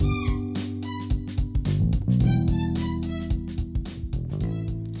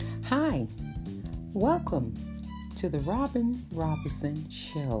Welcome to the Robin Robinson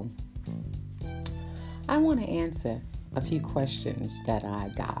Show. I want to answer a few questions that I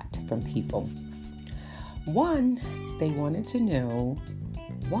got from people. One, they wanted to know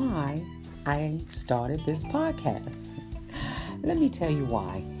why I started this podcast. Let me tell you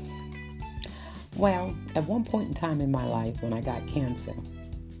why. Well, at one point in time in my life when I got cancer,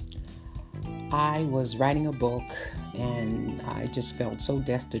 I was writing a book and I just felt so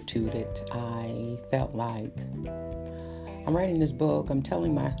destituted. I felt like I'm writing this book, I'm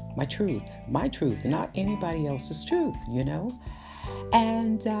telling my truth, not anybody else's truth,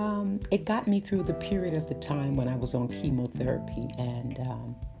 And it got me through the period of the time when I was on chemotherapy, and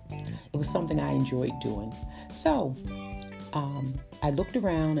it was something I enjoyed doing. So I looked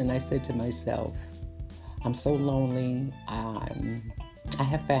around and I said to myself, I'm so lonely. I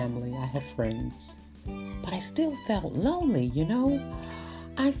have family, I have friends, but I still felt lonely,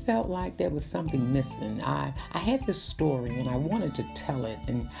 I felt like there was something missing. I had this story and I wanted to tell it,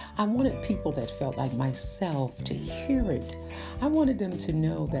 and I wanted people that felt like myself to hear it. I wanted them to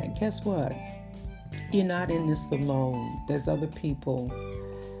know that, guess what? You're not in this alone. There's other people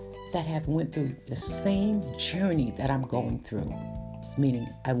that have went through the same journey that I'm going through, meaning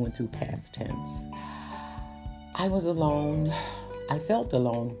I went through past tense. I was alone. I felt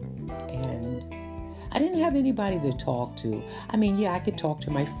alone, and I didn't have anybody to talk to. I could talk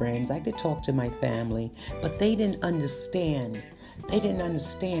to my friends, I could talk to my family, but they didn't understand. They didn't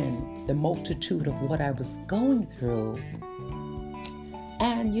understand the multitude of what I was going through.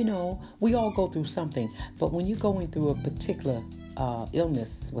 And, we all go through something, but when you're going through a particular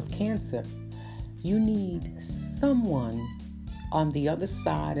illness with cancer, you need someone on the other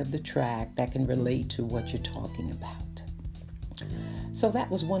side of the track that can relate to what you're talking about. So that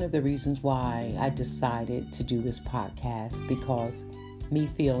was one of the reasons why I decided to do this podcast, because me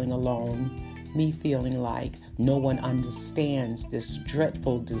feeling alone, me feeling like no one understands this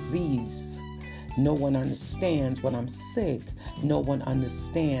dreadful disease. No one understands when I'm sick. No one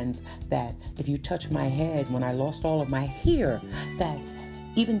understands that if you touch my head, when I lost all of my hair, that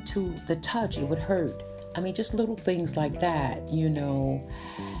even to the touch, it would hurt. Just little things like that,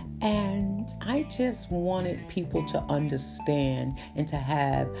 And I just wanted people to understand and to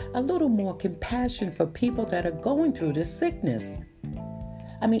have a little more compassion for people that are going through this sickness.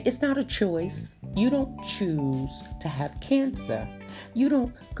 It's not a choice. You don't choose to have cancer. You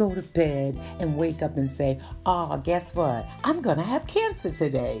don't go to bed and wake up and say, guess what? I'm going to have cancer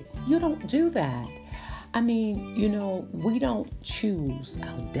today. You don't do that. We don't choose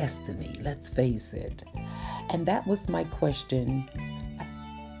our destiny. Let's face it. And that was my question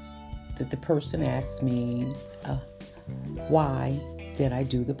that the person asked me, why did I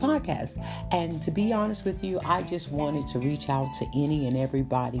do the podcast? And to be honest with you, I just wanted to reach out to any and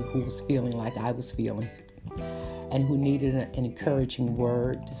everybody who was feeling like I was feeling and who needed an encouraging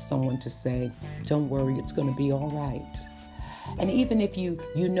word, someone to say, don't worry, it's going to be all right. And even if you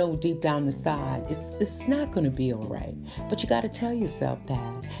know deep down inside, it's not going to be all right. But you got to tell yourself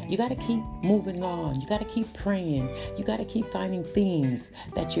that. You got to keep moving on. You got to keep praying. You got to keep finding things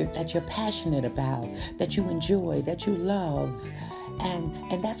that you're passionate about, that you enjoy, that you love.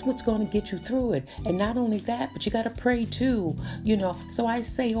 And that's what's going to get you through it. And not only that, but you got to pray too, So I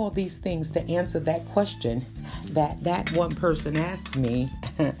say all these things to answer that question that one person asked me,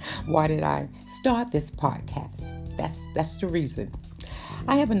 why did I start this podcast? That's the reason.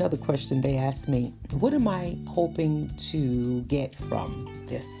 I have another question they asked me. What am I hoping to get from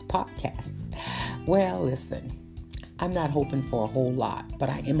this podcast? Well, listen, I'm not hoping for a whole lot, but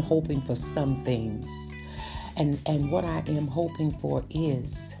I am hoping for some things. And what I am hoping for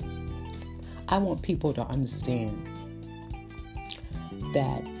is I want people to understand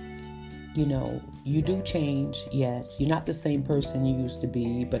that, you do change. Yes, you're not the same person you used to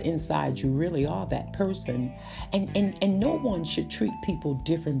be, but inside you really are that person. And no one should treat people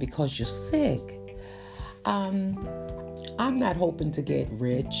different because you're sick. I'm not hoping to get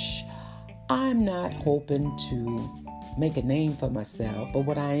rich. I'm not hoping to make a name for myself, but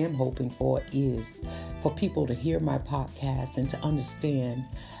what I am hoping for is for people to hear my podcast and to understand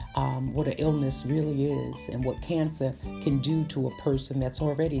what an illness really is and what cancer can do to a person that's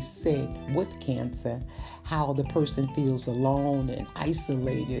already sick with cancer, how the person feels alone and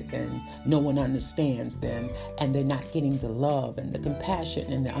isolated and no one understands them and they're not getting the love and the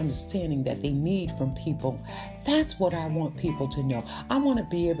compassion and the understanding that they need from people. That's what I want people to know. I want to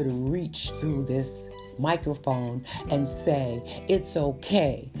be able to reach through this microphone and say, it's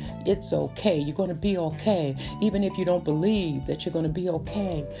okay. It's okay. You're going to be okay. Even if you don't believe that you're going to be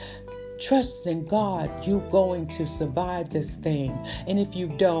okay, Trust in God, you're going to survive this thing. And if you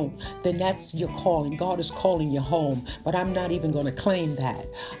don't, then that's your calling. God is calling you home. But I'm not even going to claim that.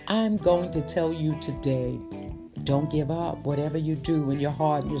 I'm going to tell you today, don't give up. Whatever you do in your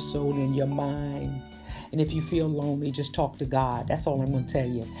heart, your soul, and your mind. And if you feel lonely, just talk to God. That's all I'm going to tell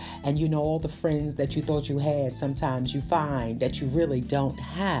you. And you know, all the friends that you thought you had, sometimes you find that you really don't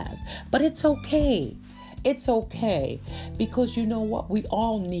have. But it's okay. It's okay. Because you know what? We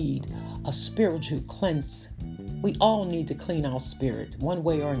all need a spiritual cleanse. We all need to clean our spirit one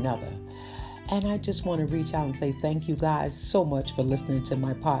way or another. And I just want to reach out and say thank you guys so much for listening to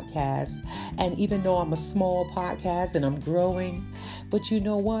my podcast. And even though I'm a small podcast and I'm growing, but you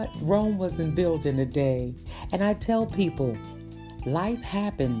know what? Rome wasn't built in a day. And I tell people, life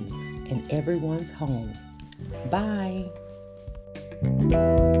happens in everyone's home. Bye.